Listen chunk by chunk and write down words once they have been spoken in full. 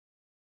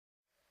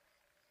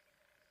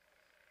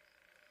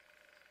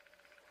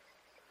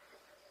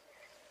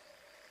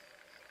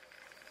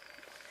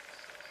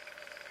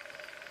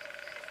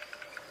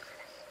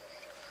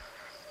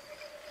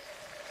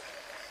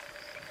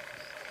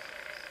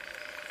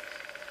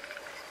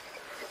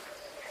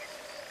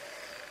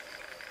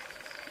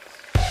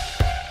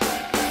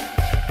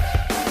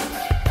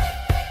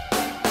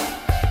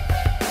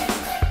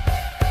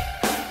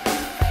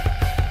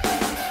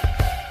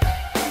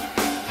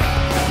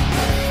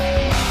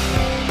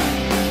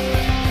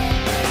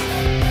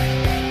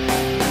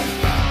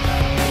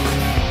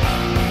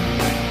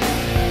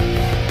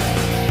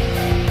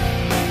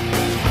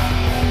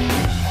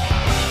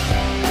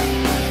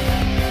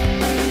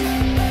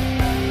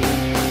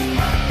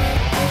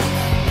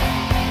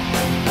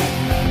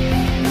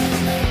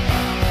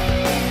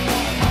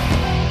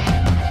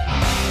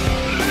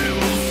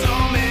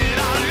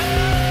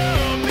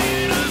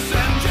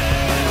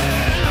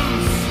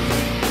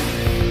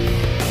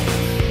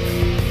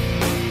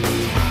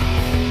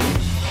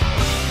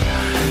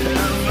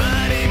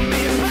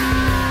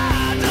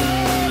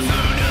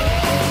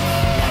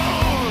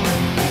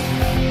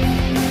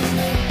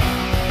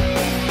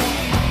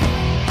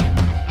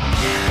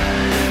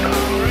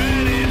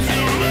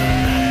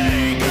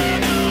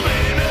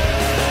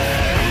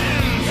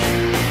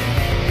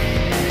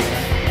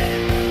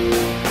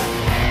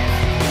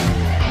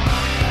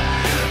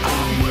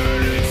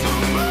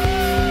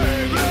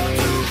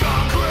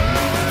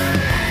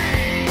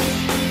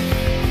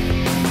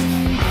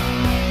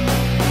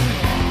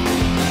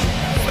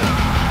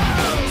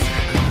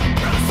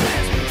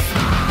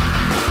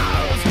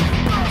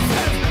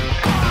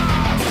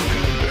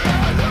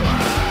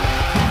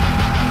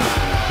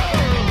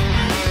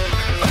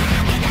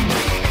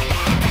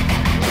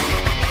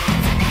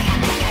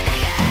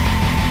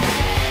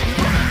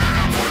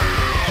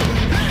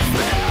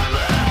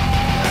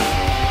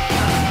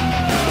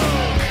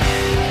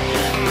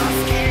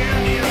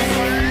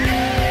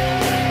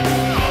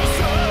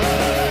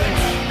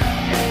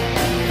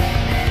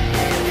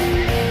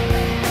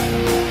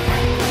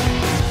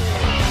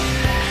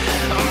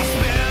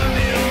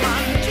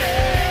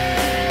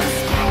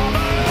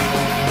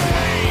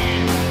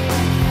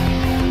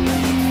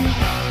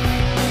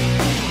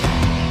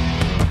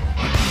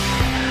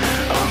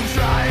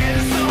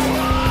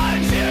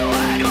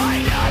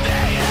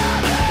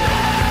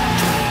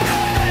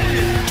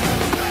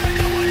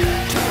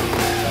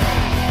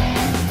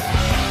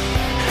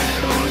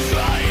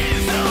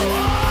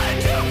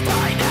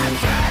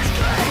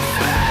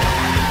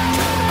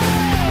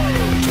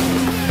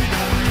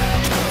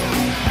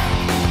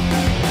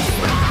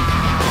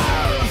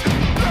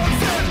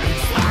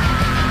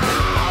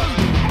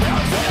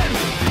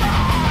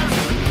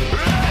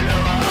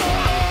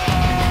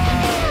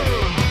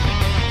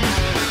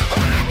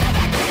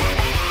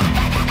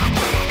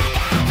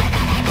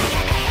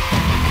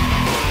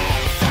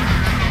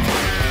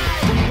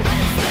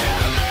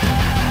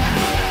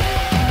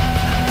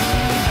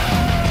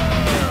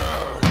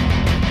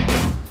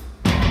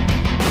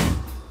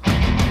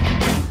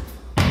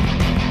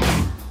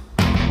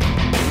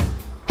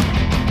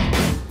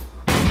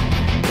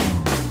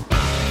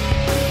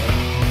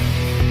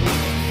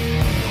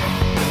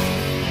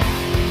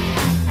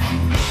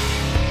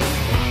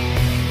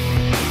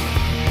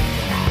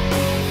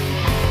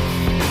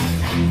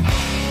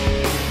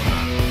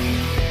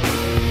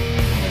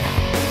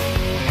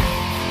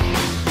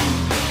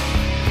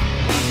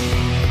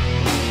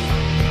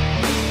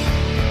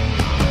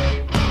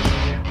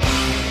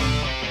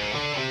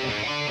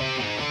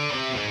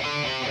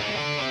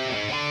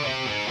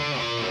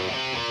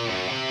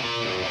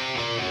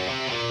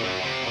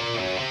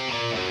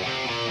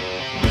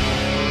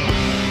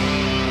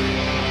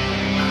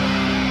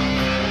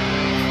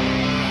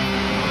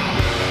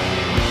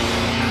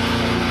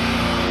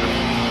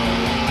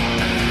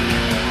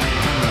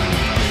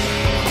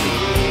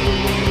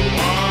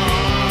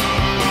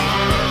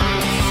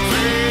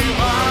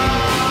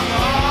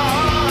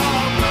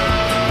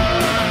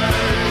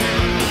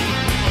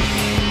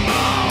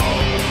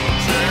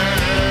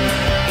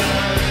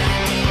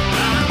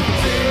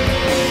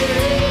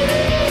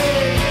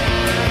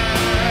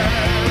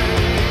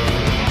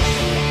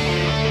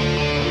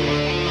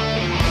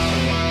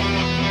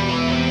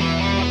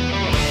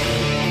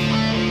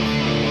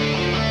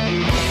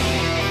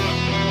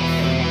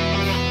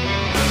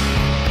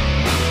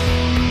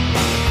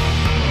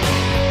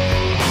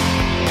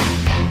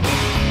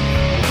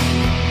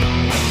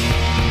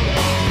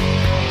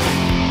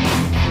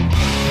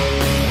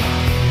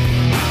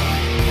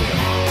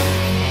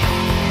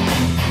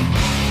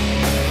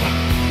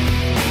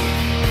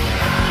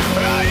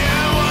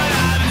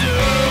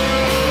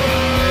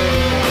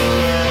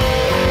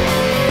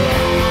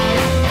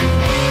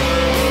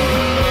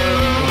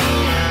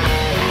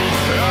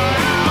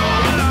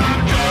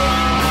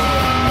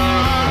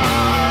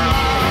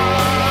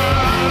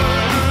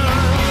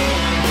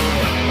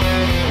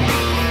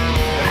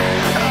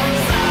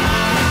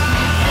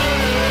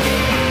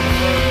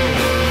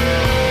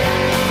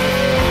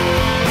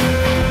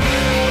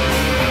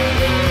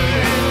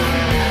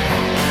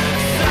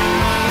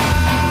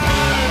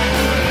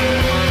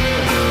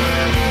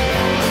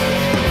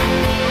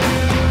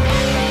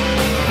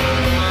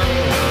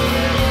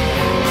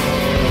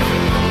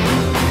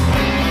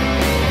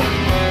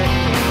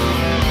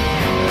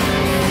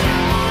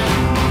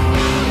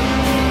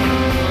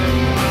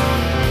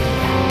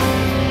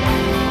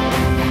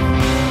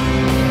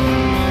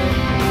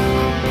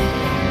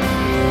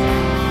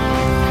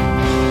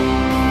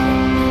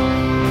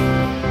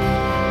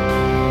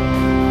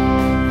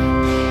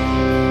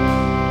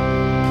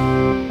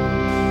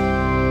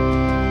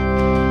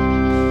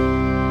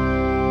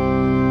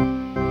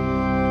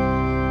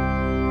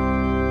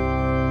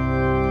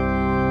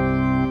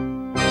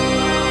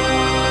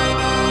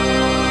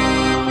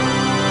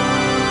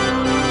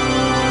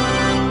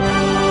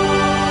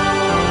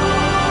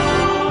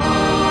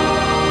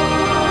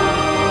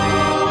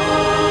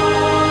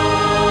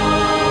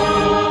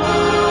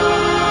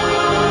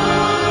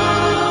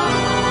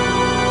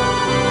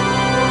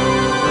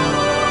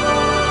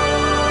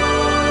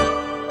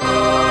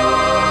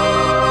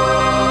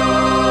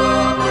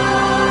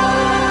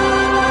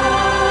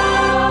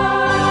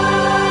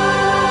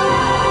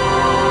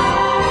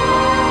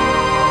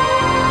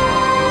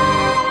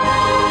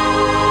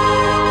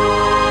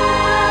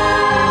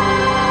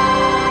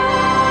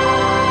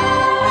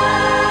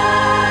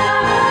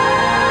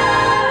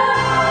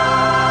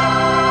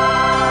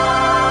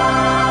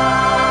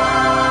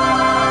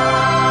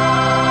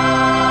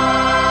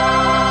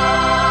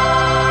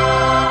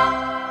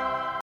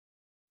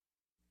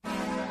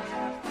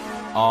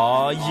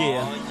Oh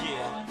yeah.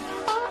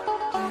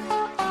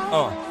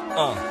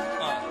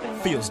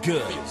 Feels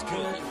good.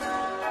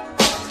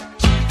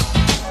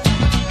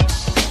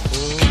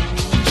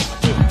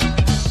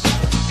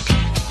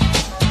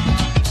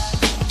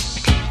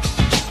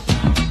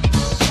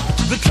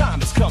 The time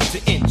has come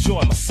to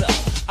enjoy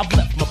myself. I've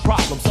left my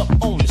problems up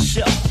on the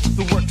shelf.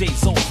 The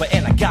workday's over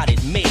and I got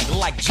it made.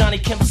 Like Johnny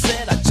Kemp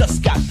said, I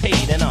just got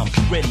paid and I'm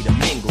ready to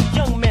mingle.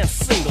 Young man,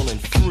 single and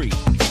free,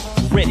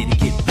 ready to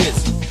get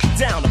busy.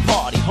 Down to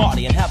party,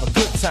 hardy and have a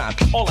good time.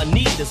 All I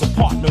need is a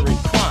partner in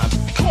crime.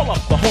 Call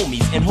up the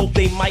homies and hope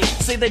they might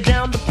say they're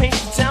down to paint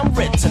the town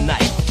red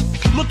tonight.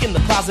 Look in the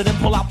closet and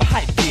pull out the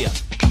hype gear.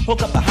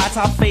 Hook up the high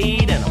top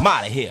fade and I'm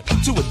out of here.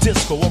 To a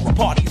disco or a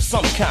party of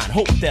some kind.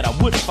 Hope that I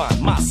would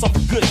find myself a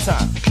good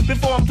time.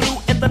 Before I'm through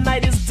and the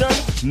night is done,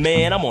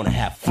 man, I'm gonna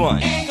have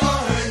fun. Ain't gonna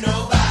hurt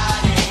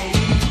nobody.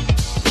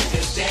 We're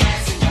just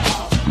dancing,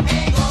 y'all.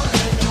 Ain't gonna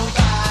hurt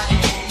nobody.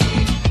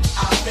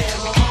 Out there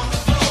on the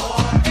floor.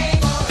 Ain't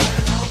gonna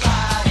hurt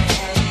nobody.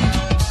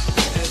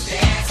 We're just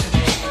dancing,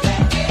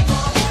 baby. Ain't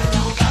gonna hurt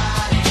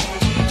nobody.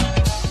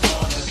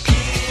 Gonna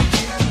give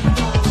you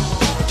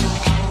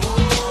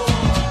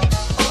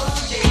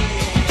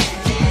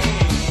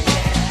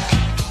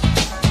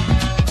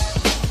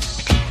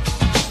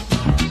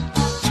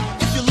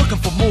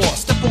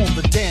step on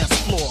the dance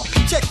floor.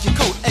 Check your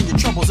coat and your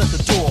troubles at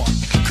the door.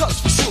 Cause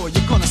for sure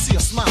you're gonna see a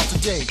smile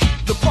today.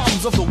 The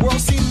problems of the world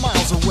seem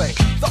miles away.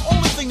 The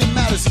only thing that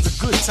matters is a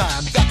good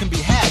time that can be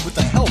had with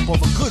the help of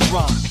a good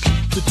rhyme.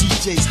 The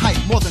DJ's hype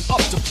more than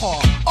up to par.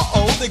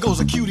 Uh-oh, there goes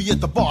a cutie at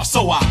the bar.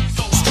 So I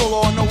stroll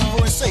on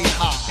over and say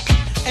hi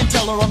and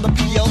tell her I'm the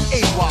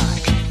PLAY.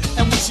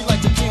 And would she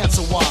like to dance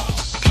a while?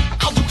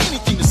 I'll do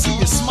anything to see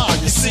you smile,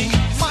 you see.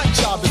 My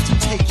job is to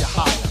take you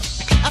higher.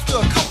 After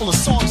a couple of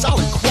songs, I'll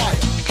inquire.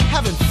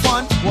 Having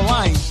fun? Well,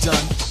 I ain't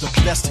done. The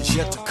best is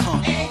yet to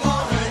come. ain't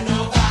gonna hurt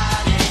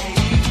nobody.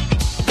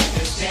 We're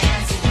just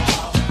dancing,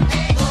 y'all.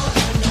 Ain't gonna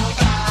hurt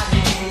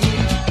nobody.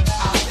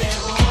 Out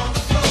there on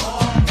the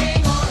floor.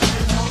 Ain't gonna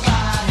hurt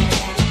nobody.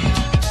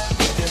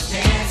 We're just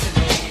dancing,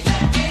 baby.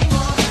 Ain't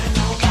gonna hurt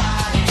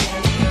nobody.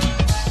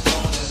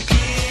 Gonna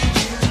give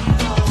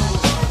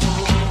you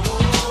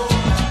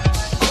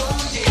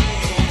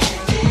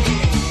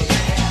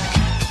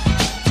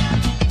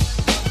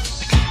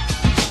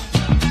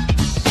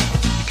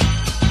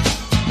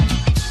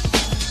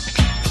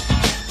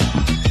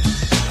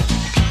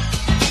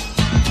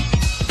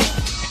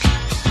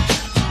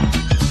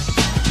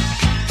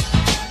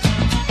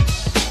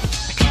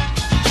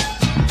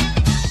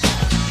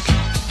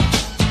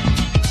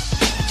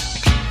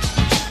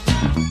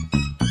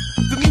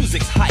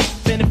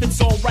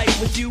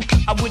with you,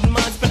 I wouldn't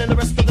mind spending the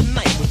rest of the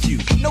night with you.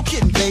 No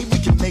kidding, babe, we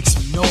can make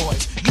some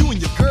noise. You and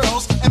your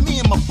girls, and me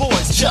and my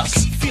boys.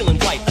 Just feeling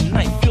right, a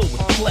night filled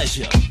with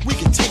pleasure. We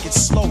can take it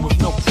slow with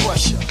no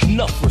pressure.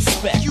 Enough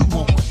respect, You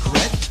won't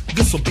regret.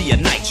 this'll be a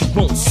night you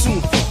won't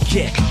soon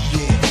forget.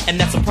 Yeah. And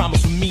that's a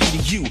promise from me to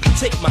you.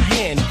 Take my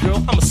hand, girl,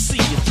 I'ma see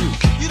you through.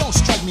 You don't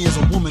strike me as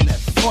a woman that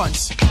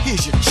fronts.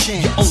 Here's your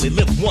chance. You only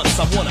live once,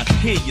 I wanna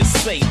hear you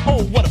say,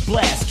 oh, what a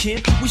blast,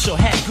 kid. We sure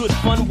had good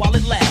fun while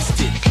it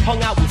lasted.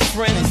 Hung out with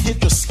friends and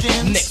hit the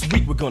skins. Next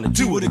week we're gonna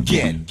do it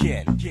again.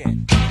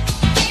 Again.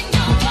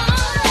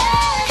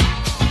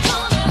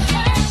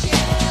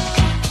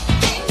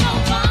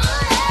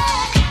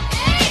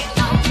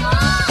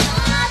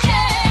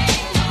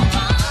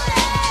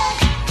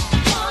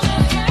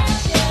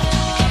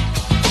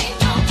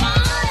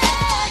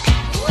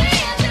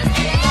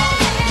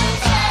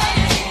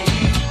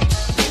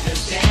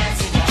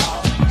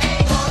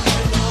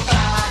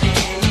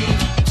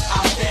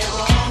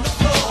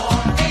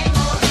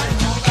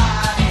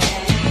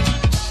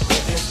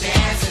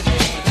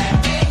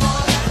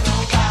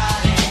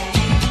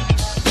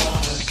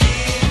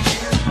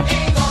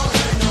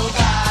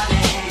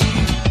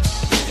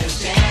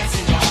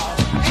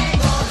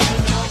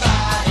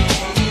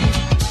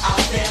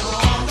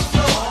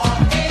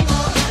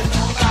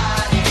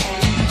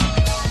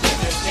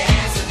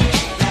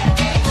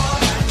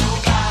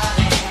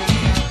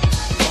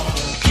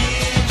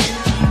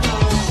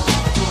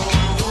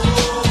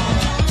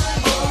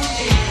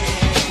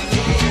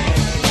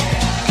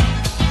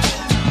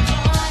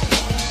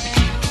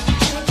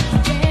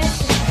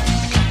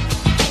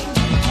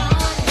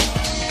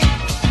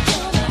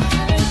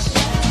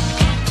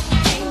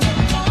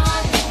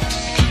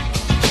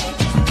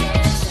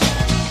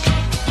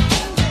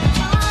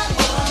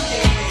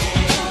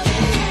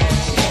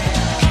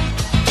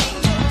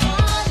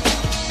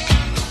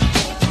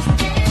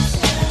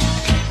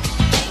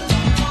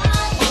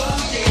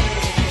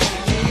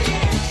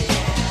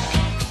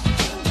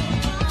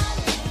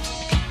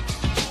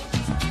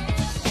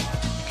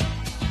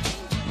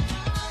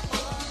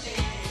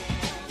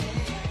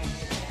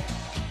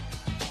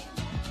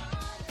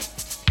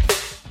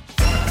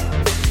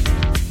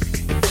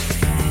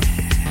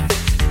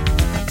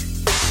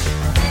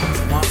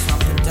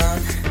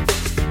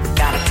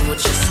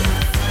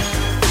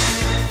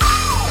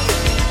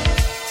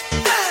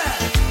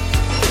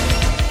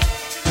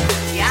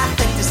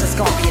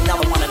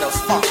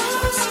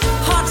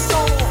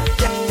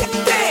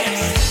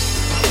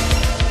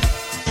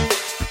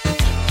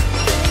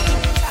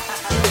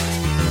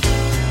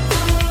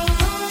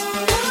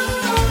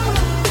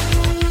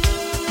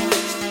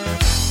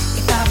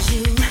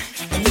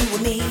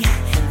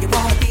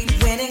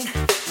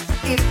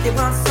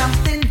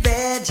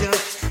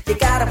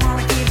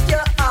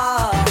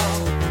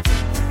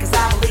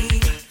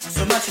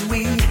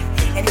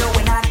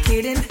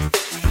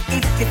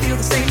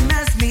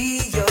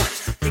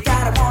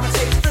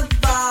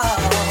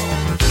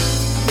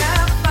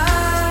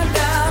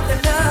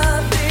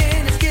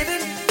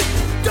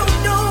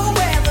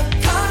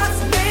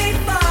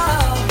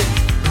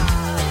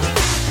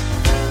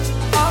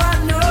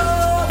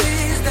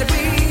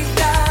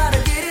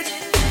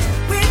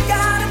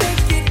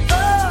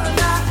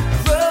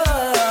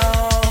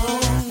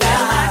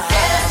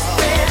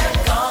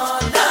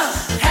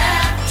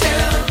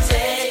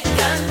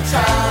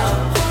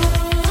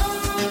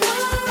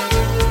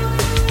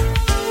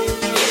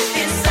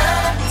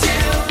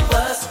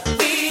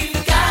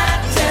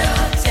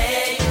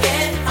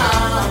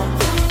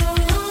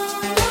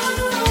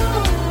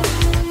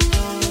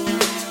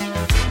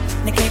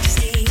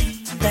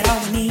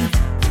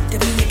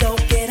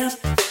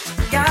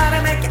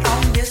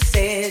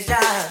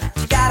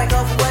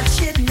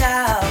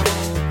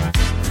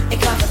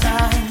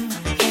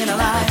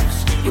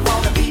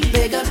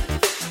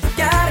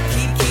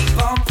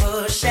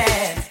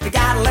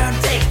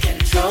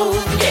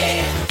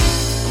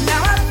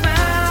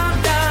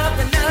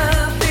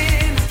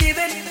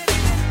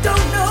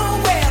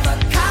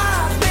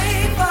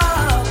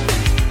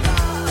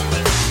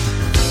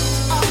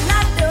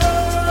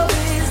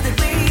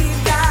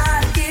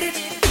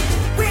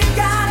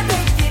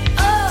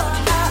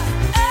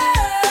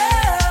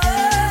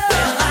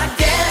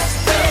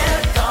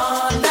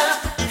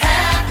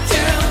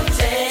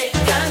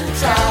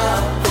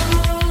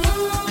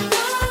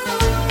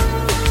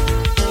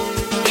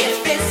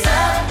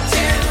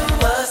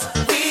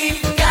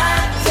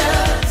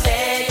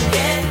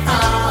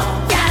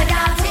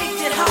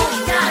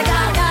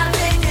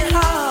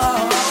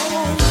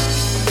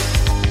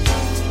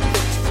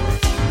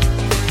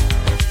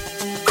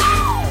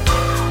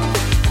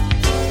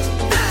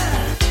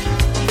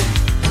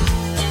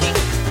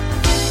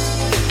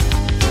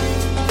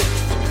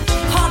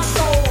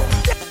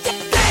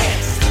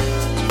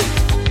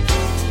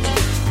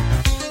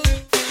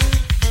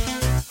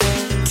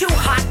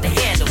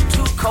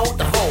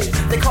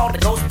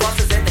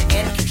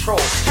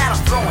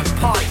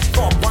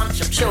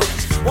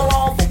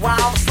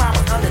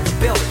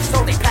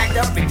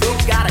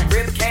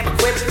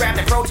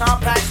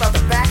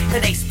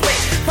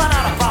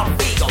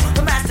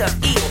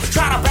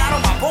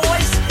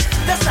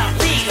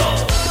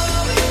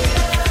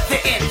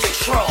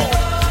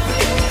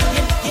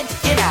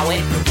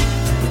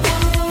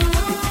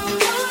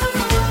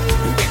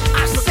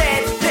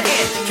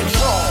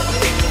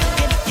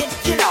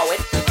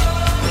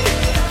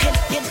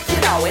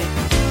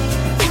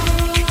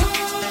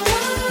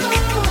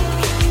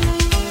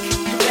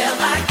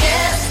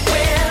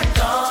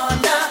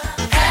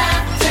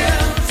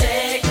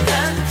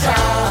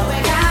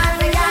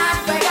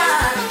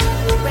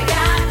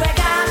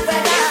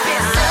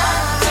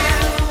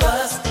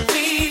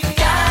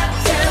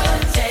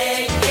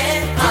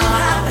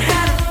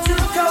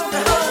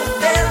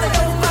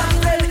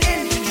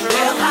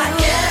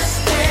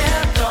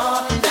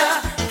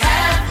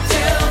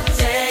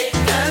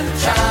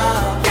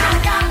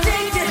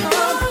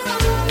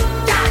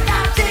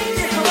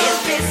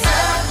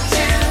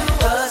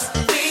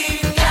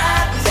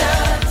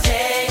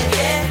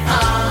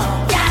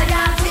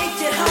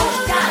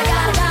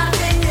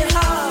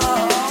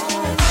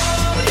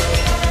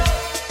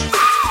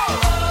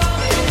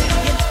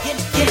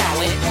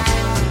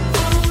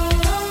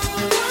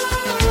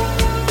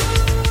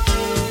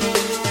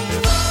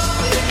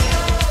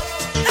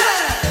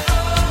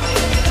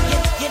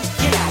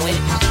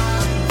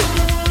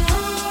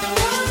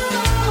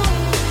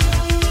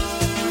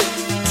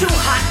 Too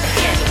hot to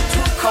handle,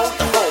 too cold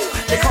to hold.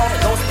 They called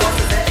it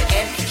Ghostbusters and they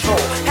in control.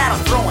 Had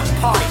them throwing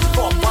parties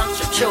for a bunch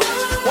of children.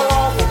 Well,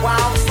 all the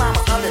while the slime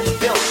was under the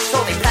building.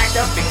 So they packed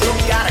up and glue,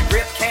 got a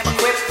grip, came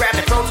equipped, grabbed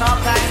the proton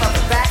packs on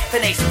the back,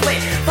 then they split.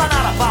 Found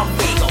out about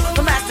Regal,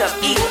 the master of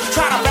evil.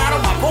 Trying to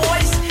battle my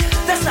boys?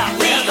 That's not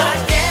legal. I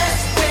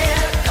guess they're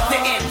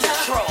in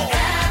control.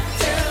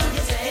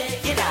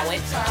 You know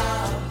it.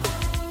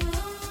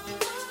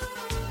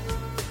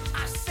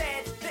 I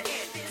said they're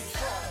in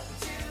control.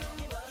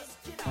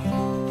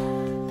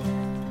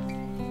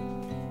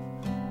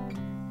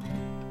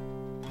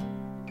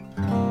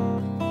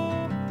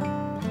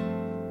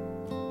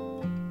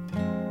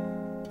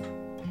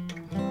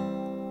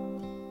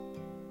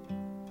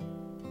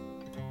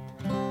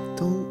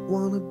 Don't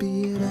wanna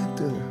be an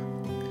actor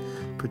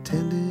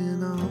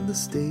pretending on the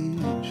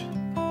stage.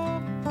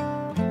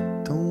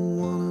 Don't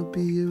wanna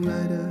be a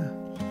writer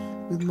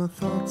with my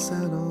thoughts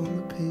out on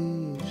the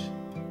page.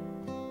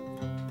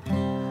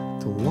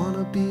 Don't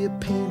wanna be a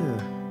painter,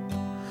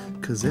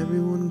 'cause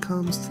everyone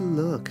comes to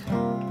look.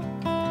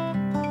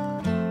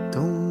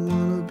 Don't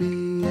wanna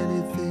be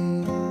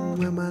anything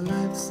where my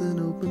life's an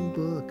open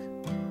book.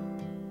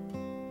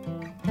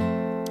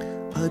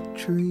 A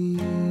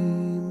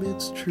dream,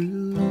 it's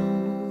true,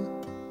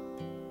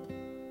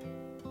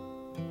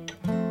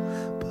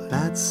 but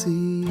I'd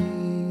see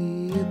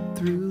it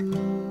through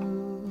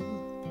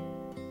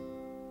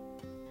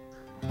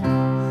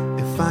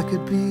if I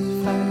could be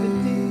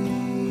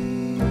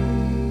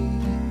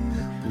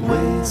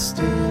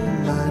wasting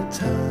my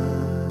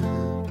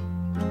time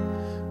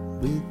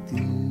with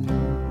you.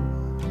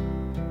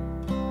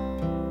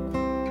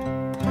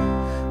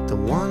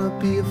 Don't wanna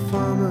be a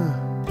farmer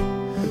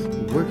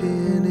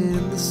working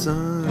in the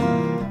sun.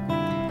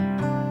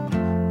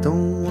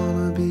 Don't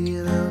wanna be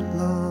an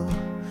outlaw,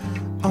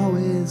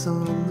 always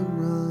on the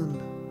run.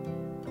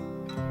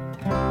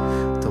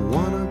 Don't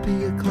wanna be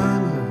a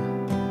climber,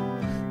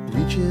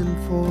 reaching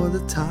for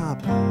the top.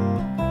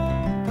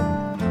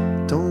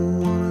 Don't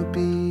wanna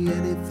be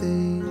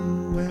anything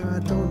where I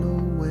don't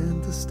know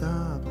when to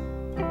stop.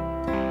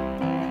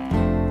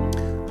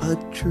 A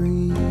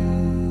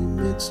dream,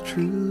 it's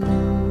true,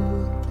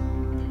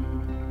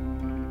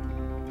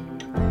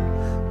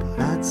 but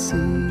I'd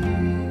see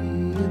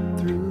it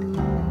through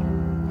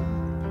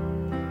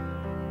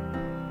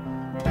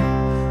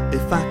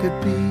if I could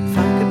be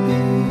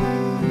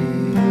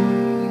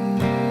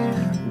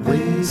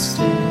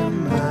wasting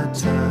my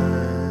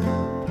time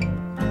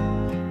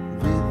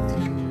with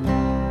you.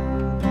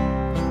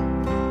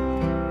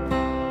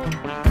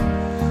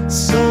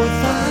 So if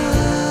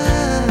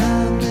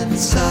I'm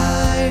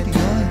inside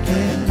your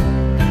head,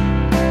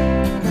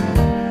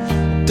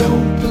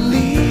 don't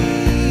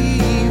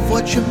believe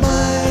what you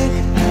might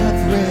have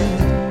read.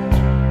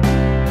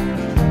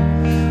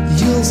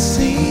 You'll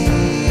see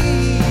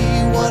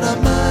what I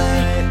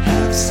might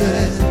have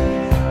said.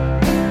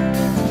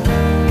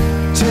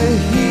 To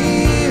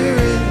hear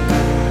it,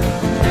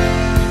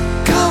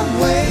 come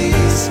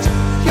waste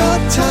your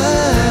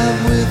time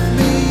with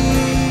me.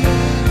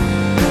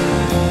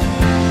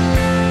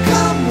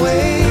 Come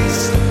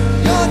waste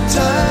your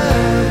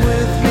time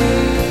with me.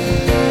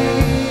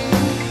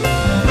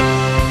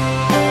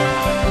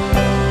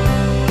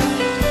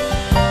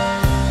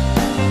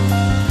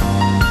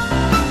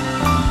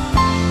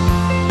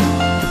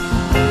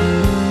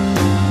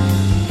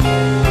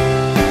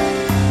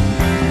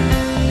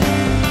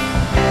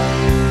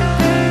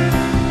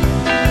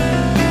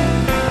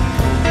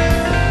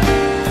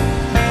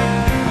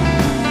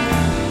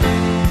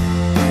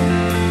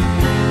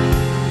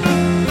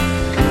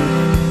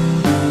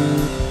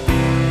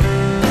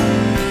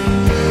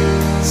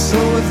 So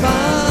if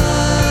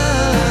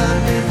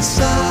I'm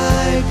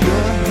inside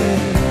your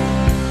head,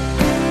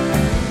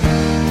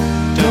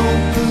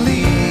 don't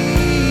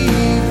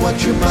believe what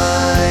you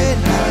might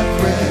have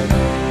read.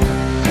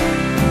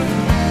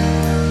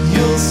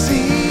 You'll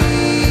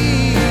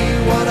see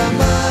what I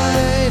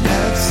might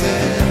have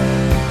said.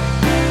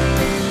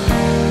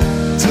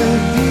 To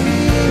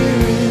hear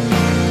it,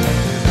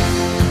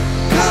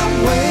 come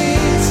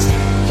waste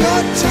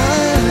your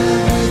time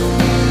with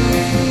me.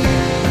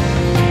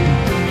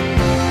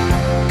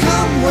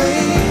 Come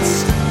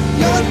waste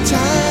your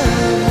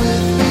time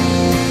with me.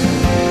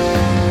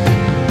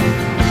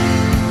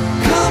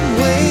 Come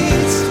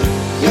waste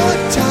your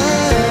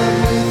time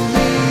with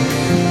me.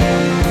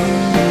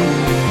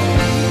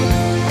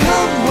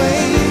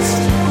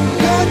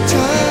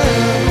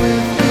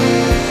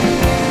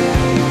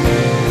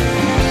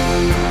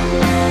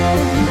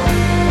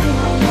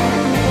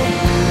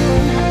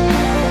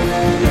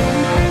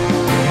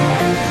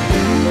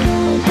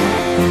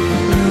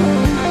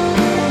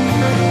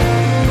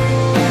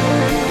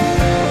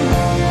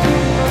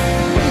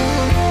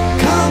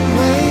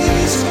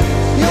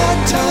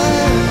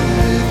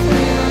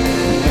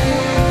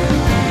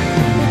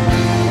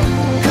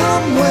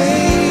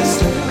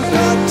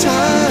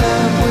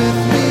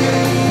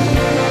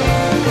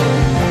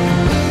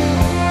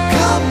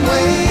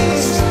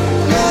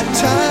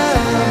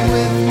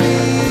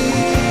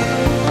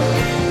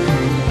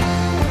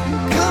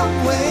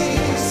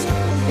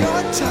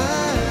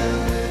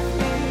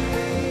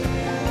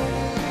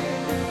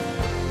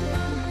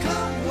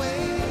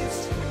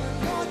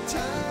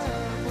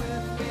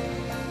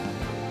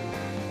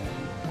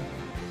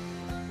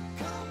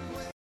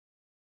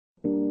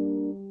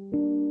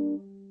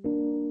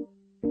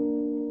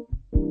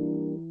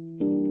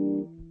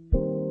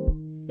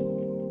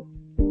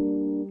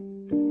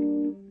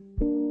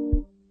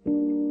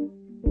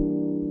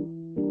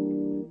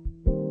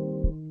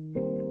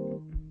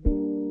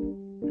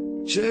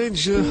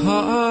 Change your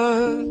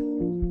heart.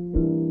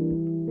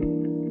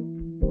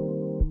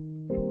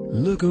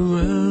 Look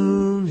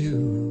around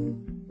you.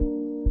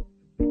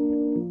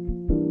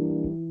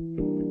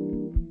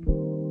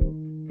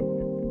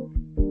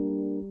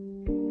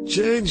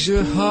 Change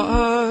your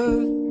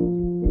heart.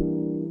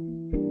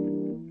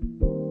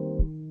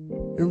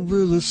 It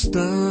will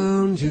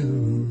astound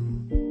you.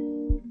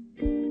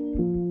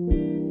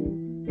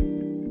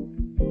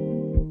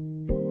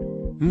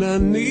 And I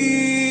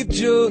need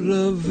your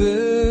loving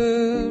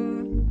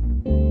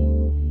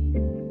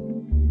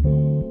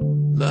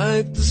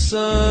like the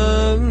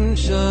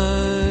sunshine.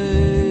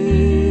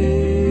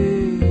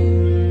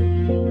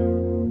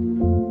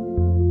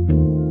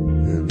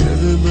 And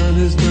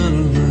everybody's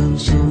gonna learn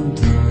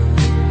sometime.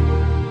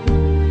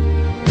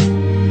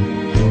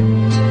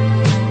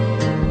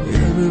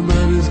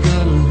 Everybody's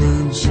gotta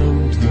learn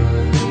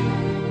sometime.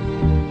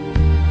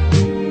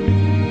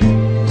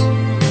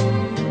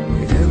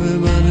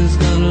 Everybody's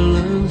gotta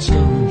learn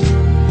sometime.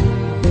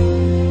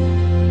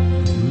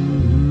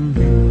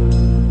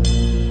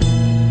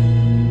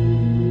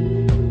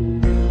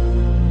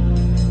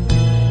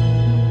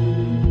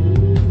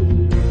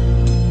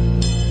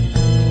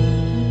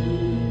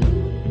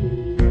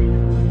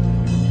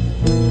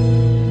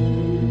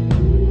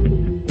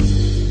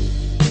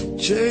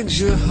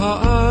 Change your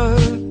heart.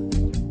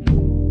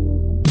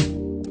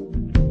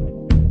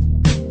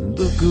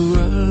 Look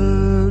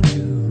around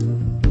you.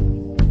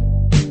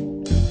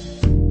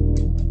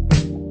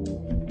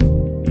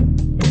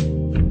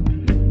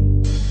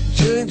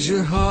 Change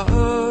your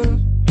heart.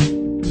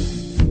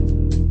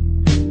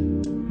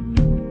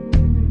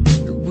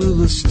 It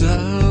will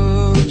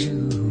astound you.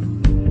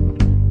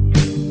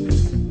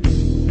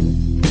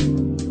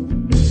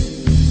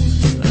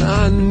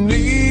 I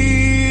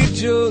need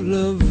your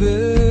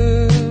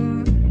loving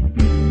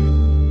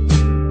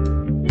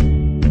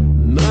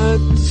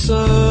like the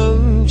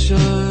sunshine.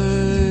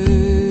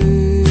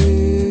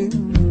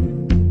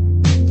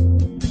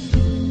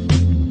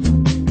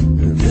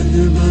 And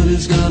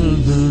everybody's gotta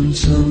learn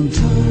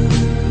sometime.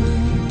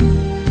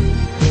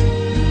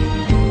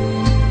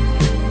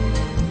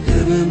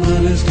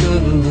 Everybody's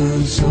gotta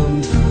learn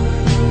sometime.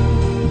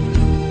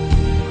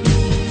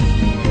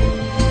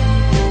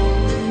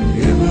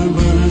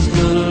 Everybody's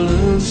gotta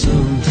learn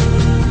sometime.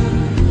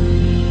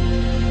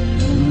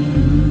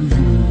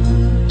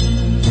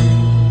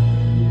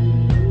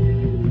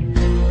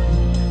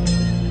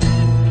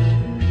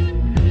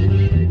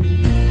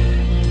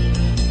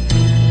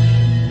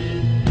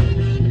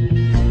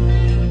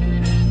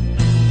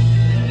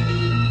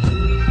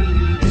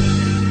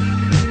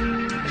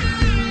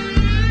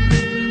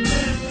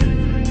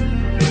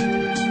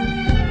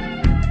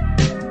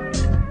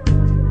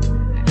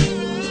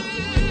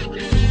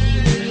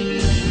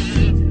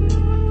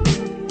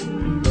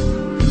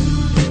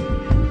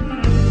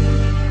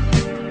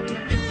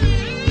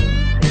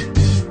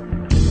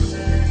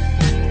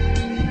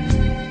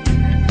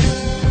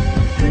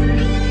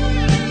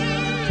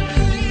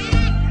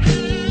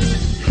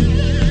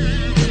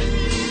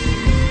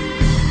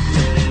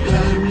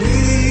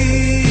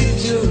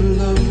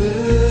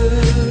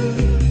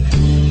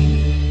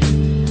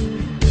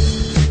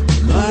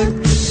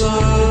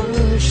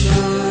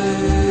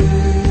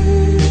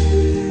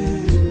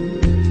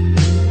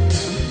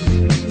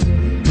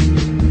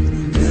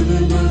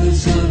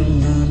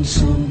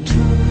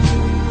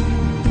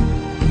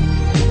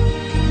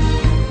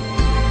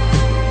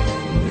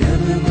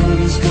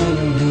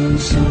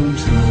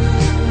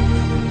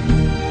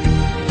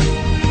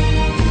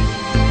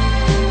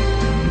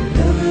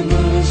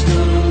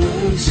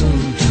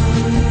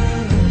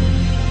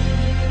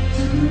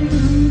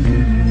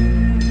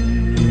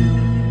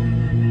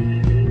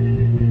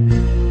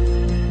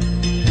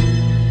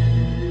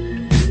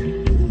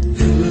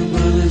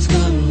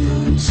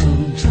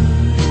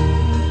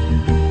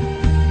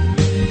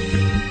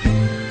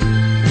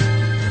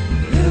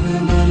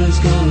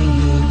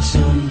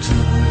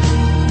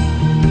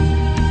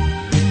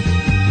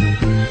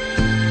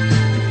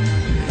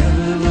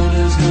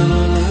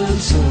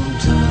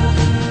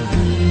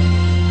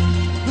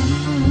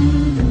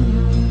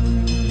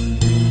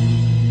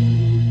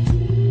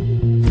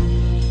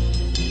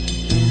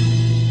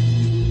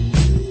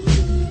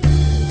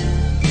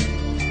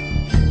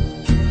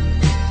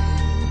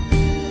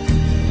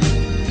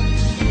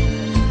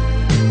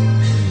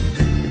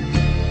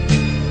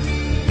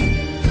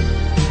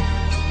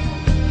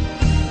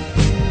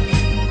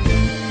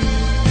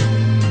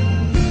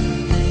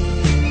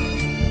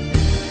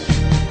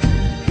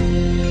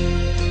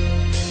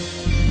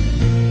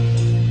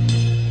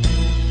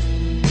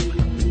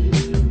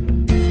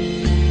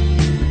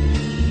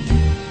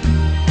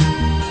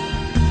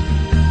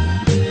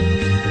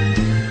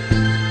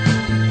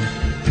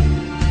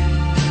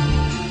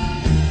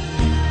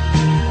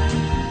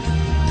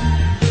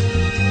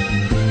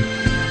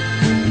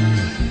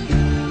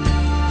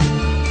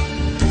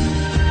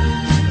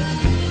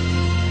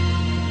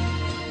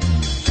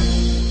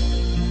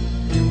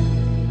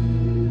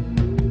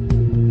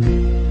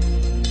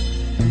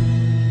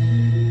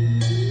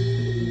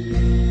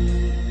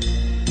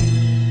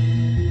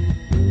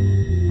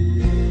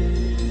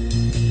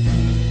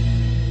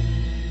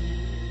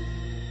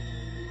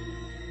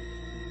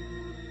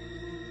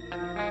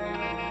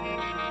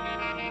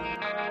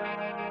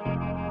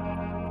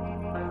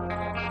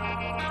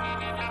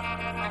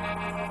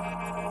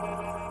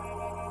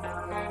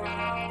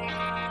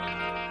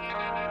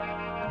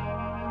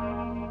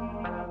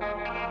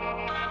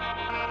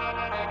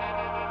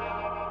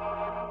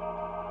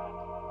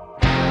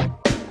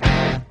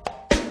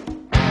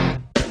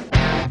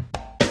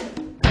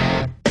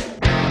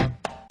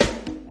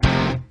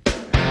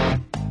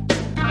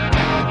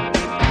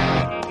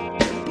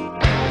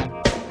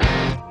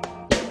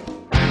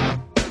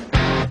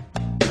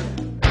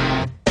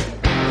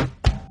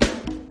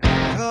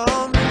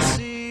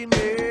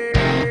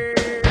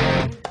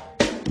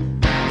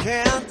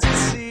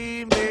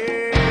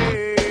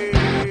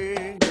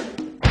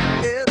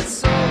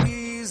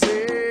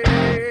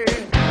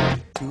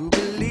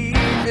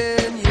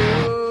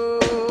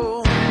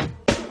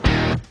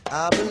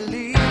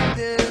 believed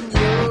in